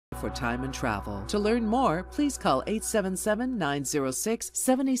for time and travel. To learn more, please call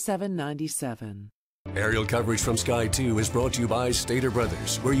 877-906-7797. Aerial coverage from Sky 2 is brought to you by Stater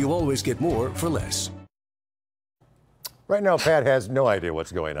Brothers, where you always get more for less. Right now, Pat has no idea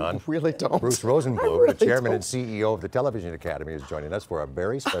what's going on. I really don't. Bruce Rosenblum, really the chairman don't. and CEO of the Television Academy, is joining us for a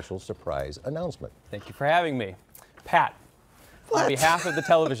very special surprise announcement. Thank you for having me. Pat, on behalf of the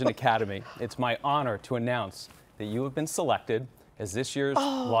Television Academy, it's my honor to announce that you have been selected as this year's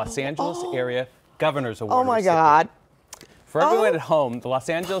Los Angeles Area Governor's Award Oh my recipient. God. For everyone at home, the Los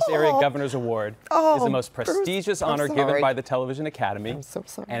Angeles Area Governor's Award is the most prestigious honor given by the Television Academy I'm so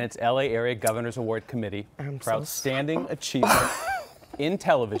sorry. and its LA Area Governor's Award Committee for outstanding achievement in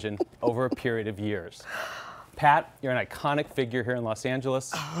television over a period of years. Pat, you're an iconic figure here in Los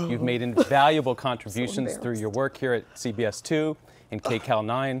Angeles. You've made invaluable contributions through your work here at CBS 2 and KCAL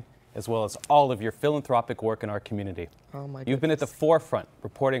 9, as well as all of your philanthropic work in our community. Oh my You've been at the forefront,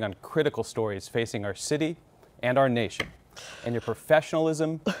 reporting on critical stories facing our city and our nation. And your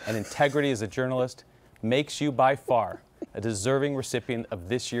professionalism and integrity as a journalist makes you by far a deserving recipient of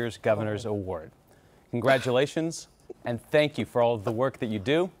this year's Governor's Award. Congratulations, and thank you for all of the work that you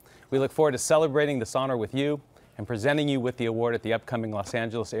do. We look forward to celebrating this honor with you and presenting you with the award at the upcoming Los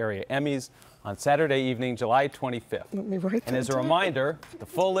Angeles Area Emmys on Saturday evening, July 25th. Let me write And as a that down. reminder, the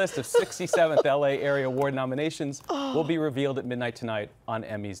full list of 67th LA Area Award nominations will be revealed at midnight tonight on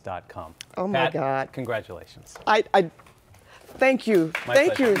Emmys.com. Oh my Pat, God. Congratulations. Thank you. My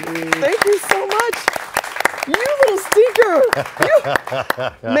Thank you. pleasure. Thank you so much. You little stinker.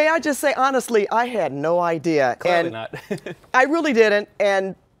 May I just say, honestly, I had no idea. Clearly and not. I really didn't.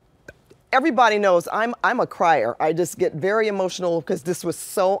 And everybody knows I'm a crier. I just get very emotional because this was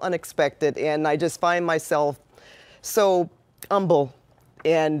so unexpected. And I just find myself so humble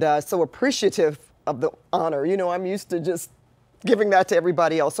and so appreciative of the honor. You know, I'm used to just giving that to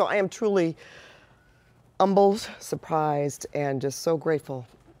everybody else. So I am truly humbled, surprised, and just so grateful.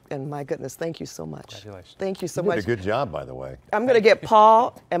 And my goodness, thank you so much. Congratulations. Thank you so You much. did a good job, by the way. I'm going to get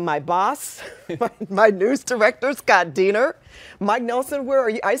Paul and my boss, my news director, Scott Diener. Mike Nelson, where are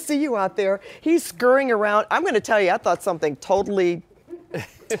you? I see you out there. He's scurrying around. I'm going to tell you, I thought something totally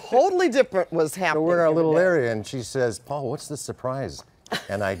different was happening. So we're in our here little today. area, and she says, Paul, what's the surprise?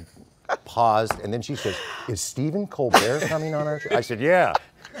 And I paused, and then she says, is Stephen Colbert coming on our show? I said, yeah.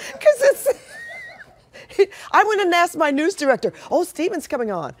 Because it's, I went and asked my news director, oh, Stephen's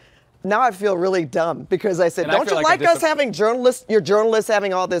coming on. Now I feel really dumb because I said, And I don't feel you like like us having journalists, your journalists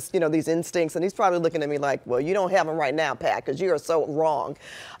having all this, you know, these instincts? And he's probably looking at me like, well, you don't have them right now, Pat, because you are so wrong.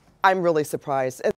 I'm really surprised.